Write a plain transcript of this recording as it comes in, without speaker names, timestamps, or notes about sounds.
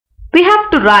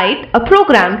to write a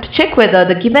program to check whether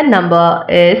the given number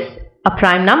is a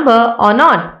prime number or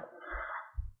not.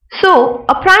 So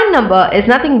a prime number is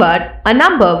nothing but a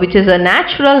number which is a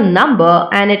natural number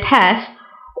and it has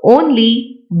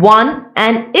only 1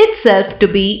 and itself to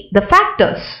be the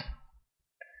factors.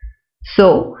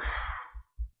 So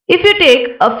if you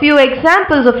take a few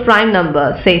examples of prime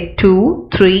numbers, say 2,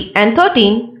 3 and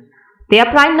 13, they are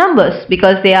prime numbers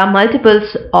because they are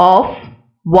multiples of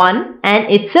 1 and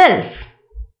itself.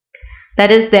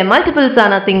 That is, their multiples are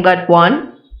nothing but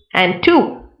 1 and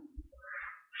 2.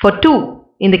 For 2,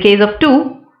 in the case of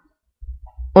 2,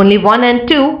 only 1 and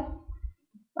 2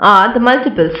 are the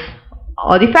multiples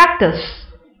or the factors.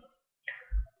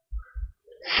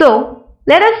 So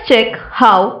let us check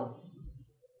how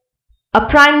a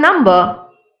prime number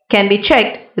can be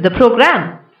checked with a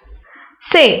program.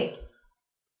 Say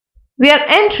we are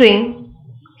entering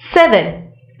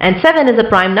 7 and 7 is a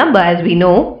prime number as we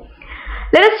know.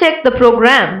 Let us check the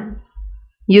program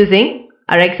using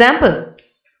our example.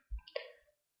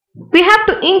 We have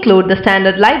to include the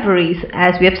standard libraries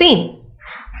as we have seen,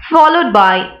 followed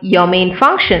by your main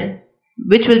function,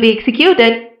 which will be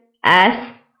executed as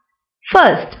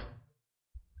first.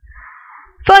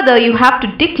 Further, you have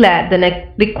to declare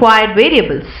the required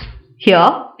variables.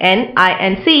 Here n, I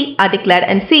and c are declared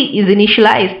and c is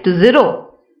initialized to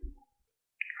 0.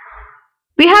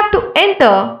 We have to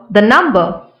enter the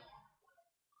number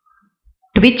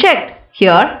to be checked.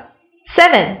 Here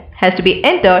 7 has to be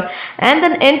entered and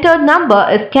then entered number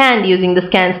is scanned using the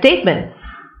scan statement.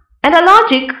 And the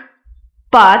logic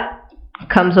part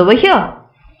comes over here.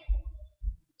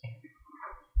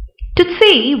 To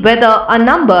see whether a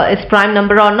number is prime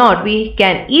number or not, we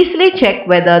can easily check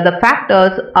whether the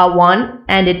factors are 1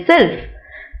 and itself.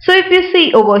 So if you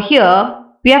see over here,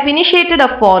 we have initiated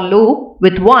a for loop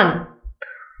with 1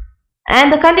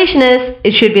 and the condition is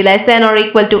it should be less than or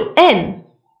equal to n.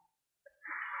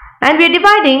 And we are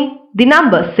dividing the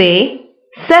number, say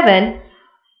 7,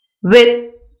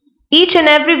 with each and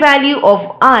every value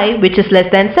of I which is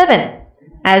less than 7.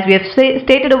 As we have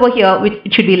stated over here,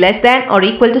 it should be less than or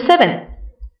equal to 7.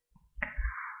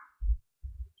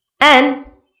 And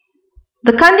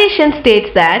the condition states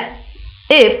that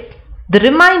if the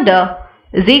remainder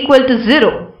is equal to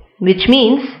 0, which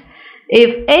means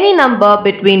if any number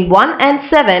between 1 and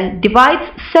 7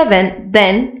 divides 7,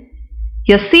 then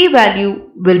your C value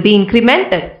will be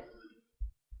incremented.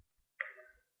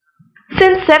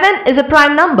 Since 7 is a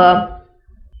prime number,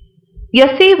 your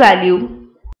C value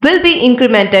will be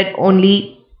incremented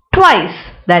only twice.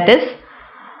 That is,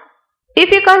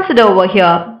 if you consider over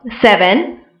here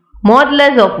 7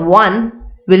 modulus of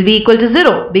 1 will be equal to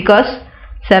 0 because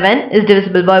 7 is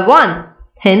divisible by 1.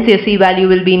 Hence your C value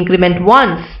will be increment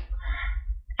once.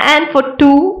 And for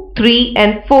 2, 3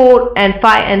 and 4 and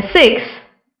 5 and 6,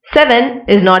 7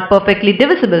 is not perfectly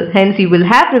divisible. Hence you will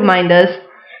have reminders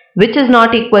which is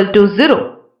not equal to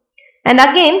 0. And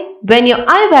again, when your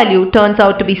I value turns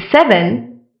out to be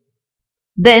 7,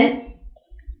 then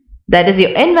that is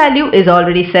your n value is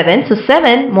already 7. So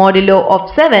 7 modulo of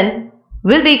 7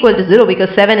 will be equal to 0 because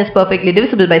 7 is perfectly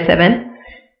divisible by 7.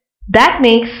 That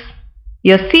makes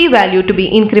your C value to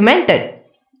be incremented.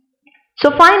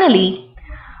 So finally,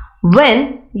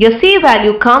 when your C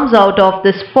value comes out of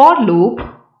this for loop,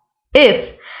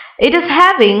 if it is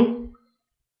having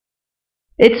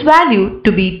its value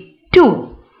to be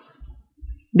 2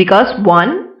 because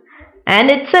 1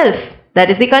 and itself, that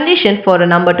is the condition for a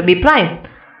number to be prime,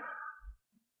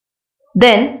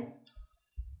 then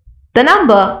the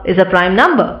number is a prime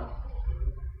number.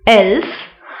 Else,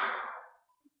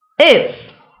 if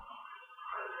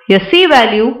your C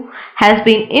value has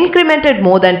been incremented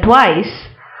more than twice,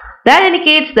 that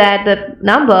indicates that the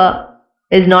number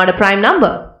is not a prime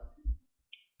number.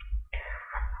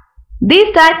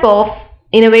 These type of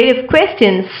innovative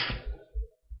questions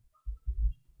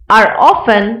are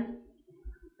often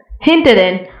hinted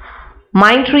in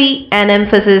mind tree and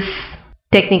emphasis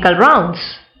technical rounds.